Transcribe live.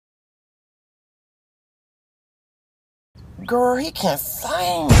Girl, he can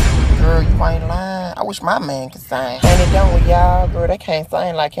sing. Girl, you ain't lying. I wish my man could sing. And it done with y'all, girl. They can't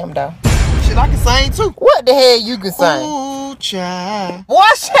sing like him, though. Shit, I can sing, too. What the hell you can sing? Ooh, child. Boy,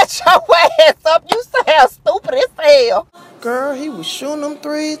 shut your ass up. You sound stupid as hell. Girl, he was shooting them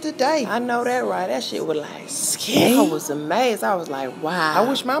threes today. I know that, right? That shit was like scary. I was amazed. I was like, wow. I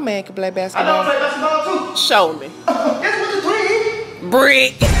wish my man could play basketball. I know play basketball, too. Show me. Guess what the dream?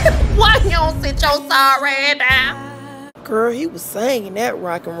 Brick. Why you don't sit your sorry ass down? Girl, he was singing that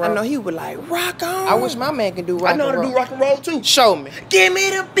rock and roll. I know he was like, rock on. I wish my man could do rock and roll. I know how to do rock and roll, too. Show me. Give me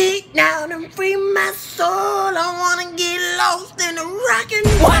the beat now and free my soul. I wanna get lost in the rock and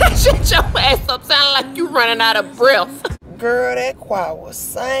roll. Why shut your ass up? Sound like you running out of breath. Girl, that choir was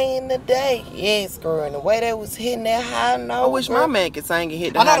singing today. Yes, girl, and the way they was hitting that high note. I wish my man could sing and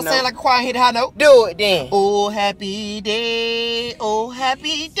hit the I know high how to note. sing like a choir and hit a high note. Do it then. Oh, happy day. Oh,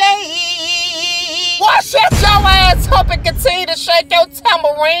 happy day. Boy, shut your ass up and continue to shake your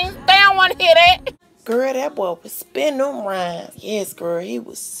tambourine. They don't want to hear that. Girl, that boy was spinning them rhymes. Yes, girl, he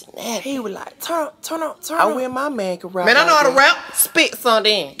was snapping. He was like, turn up. I wish my man could rap. Man, I know how to rap. Spit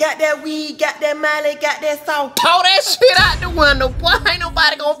something. Got that weed, got that Miley, got that salt. Throw that shit out the window. Boy, ain't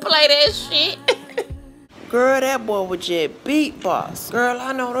nobody gonna play that shit. Girl, that boy was just beatbox. Girl,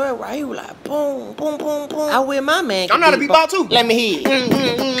 I know that right. He was like, boom, boom, boom, boom. I wish my man could I know how to beatbox, too. Let me hear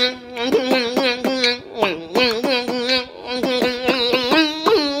it.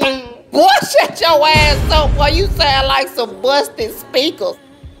 Boy, shut your ass up, boy. You sound like some busted speakers.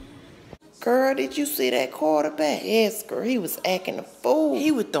 Girl, did you see that quarterback? Yes, girl, he was acting a fool.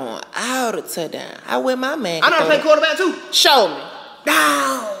 He was throwing all the touchdown. I wish my man I could know how to play quarterback, too. Show me.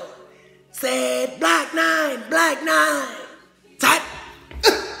 Down. Said black nine. Tight.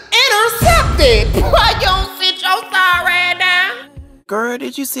 Intercepted. Boy, you don't sit your sorry ass down. Girl,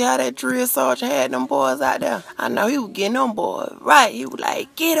 did you see how that drill sergeant had them boys out there? I know he was getting them boys right. He was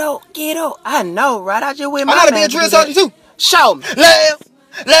like, get up. I know, right? I just with my I know how to man be a drill sergeant, too. Show me. Left,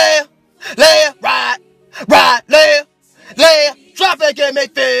 right, left. Drop that game,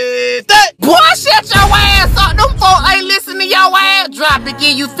 make 50. Boy, shut your ass up. Them folks ain't listening to your ass. Drop it,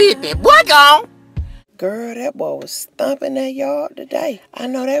 give you 50. Boy, gone. Girl, that boy was stumping that yard today. I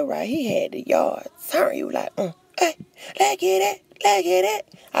know that right. He had the yard. Sorry, he was like, hey, let's get it.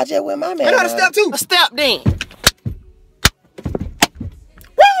 I just with my man. I know how to step, too. Step then.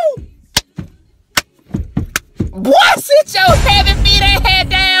 Woo! Boy, sit your heavy feet and head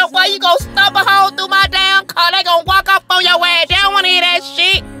down. Boy, you gon' stump a hole through my damn car. They gon' walk off on your ass. They don't wanna hear that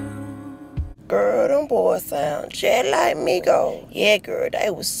shit. Girl, them boys sound just like Migo. Yeah, girl,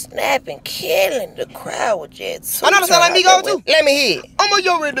 they was snapping, killing. The crowd was just I know how to sound like Migo, too. Let me hear it. I'm a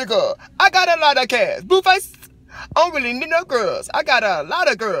young nigga. I got a lot of cash. Blueface. I don't really need no girls. I got a lot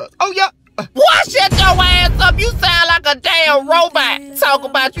of girls. Oh, yeah. Boy, shut your ass up. You sound like a damn robot. Talk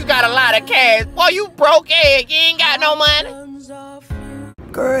about you got a lot of cash. Boy, you broke ass. You ain't got no money.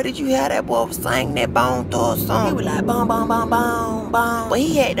 Girl, did you hear that boy was singing that Bone Thug song? He was like, boom, boom, boom, boom, boom. But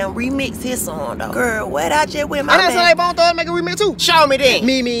he had them remix his song, though. Girl, what I just with my I know how to man? sound like Bone Thug make a remix, too. Show me then.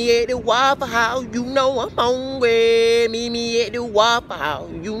 Meet me at the Waffle House, you know I'm hungry. Meet me at the Waffle House,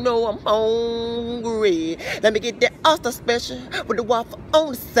 you know I'm hungry. Let me get that oyster special with the waffle on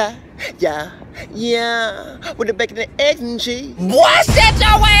the side. Yeah, with the bacon and eggs and cheese. Boy, shut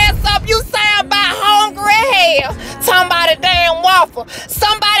your ass up. You sound about hungry hell. Talking about a damn waffle.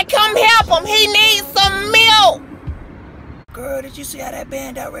 Somebody come help him. He needs some milk. Girl, did you see how that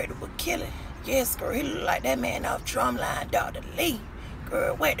band director was killing? Yes, girl, he looked like that man off Drumline, Dr. Lee.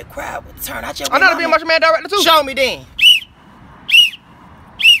 Girl, wait, the crowd would turn. I I know how to be a marching man director, too. Show me then.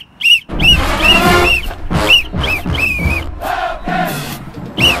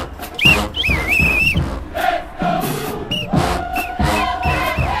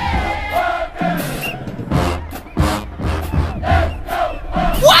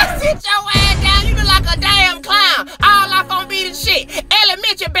 Sit your ass down, you look like a damn clown. All off on beat and shit.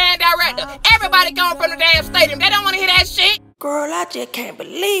 Elementary band director. Everybody gone from the damn stadium. They don't want to hear that shit. Girl, I just can't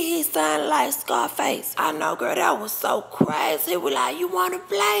believe he sounded like Scarface. I know, girl, that was so crazy. He was like, you want to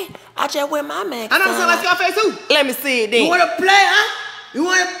play? I just with my man. I know how to sound like Scarface, too. Let me see it then. You want to play, huh? You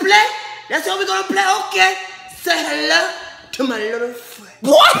want to play? That's what we're going to play? Okay. Say hello to my little friend.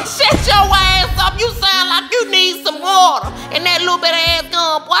 Boy, shut your ass up. You sound like you need some water. And that little bit of ass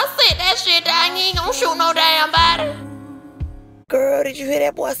gun. Boy, sit that shit down. You ain't gonna shoot no damn body. Girl, did you hear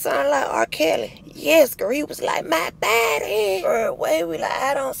that boy sound like R. Kelly? Yes, girl, he was like, my body. Girl, wait, we like,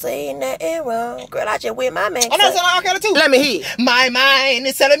 I don't see nothing wrong. Girl, I just with my man. I know how to sound like R. Kelly, too. Let me hear. My mind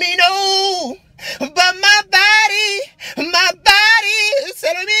is telling me no, but my body is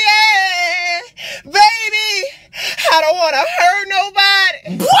telling me yeah. Baby, I don't wanna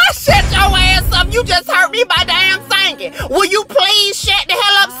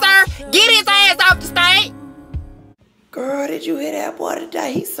boy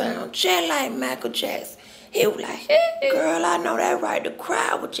today, he sound just like Michael Jackson. He was like, girl, I know that right. The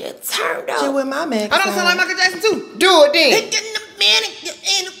crowd was just turned up. Shit with my man. I don't sound like Michael Jackson too. Do it then. In the minute, you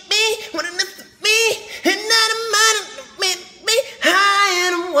in a bit, wanna listen to me, and not a minute, me,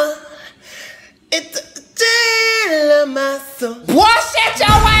 I am one. It's the tale of my soul. Boy, shut your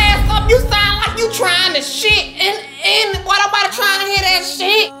ass up. You sound like you trying to shit, and what nobody trying to hear that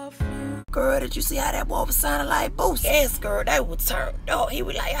shit. Girl, did you see how that boy was sounding like Boost? Yes, girl, they was turned up. He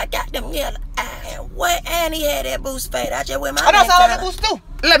was like, I got them yellow eyes. And what? And he had that Boost fade. I just went my I don't sound like Boost too.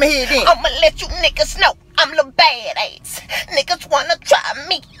 Let me hear it then. I'ma let you niggas know I'm the badass. Niggas wanna try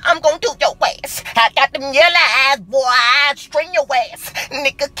me, I'm gonna do your ass. I got them yellow eyes, boy, I string your ass.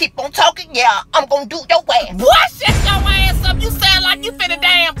 Nigga, keep on talking, yeah, I'm gonna do your ass. Boy, shut your ass up. You sound like you finna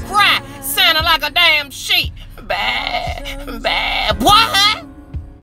damn cry. Sounding like a damn sheep. Bad, boy.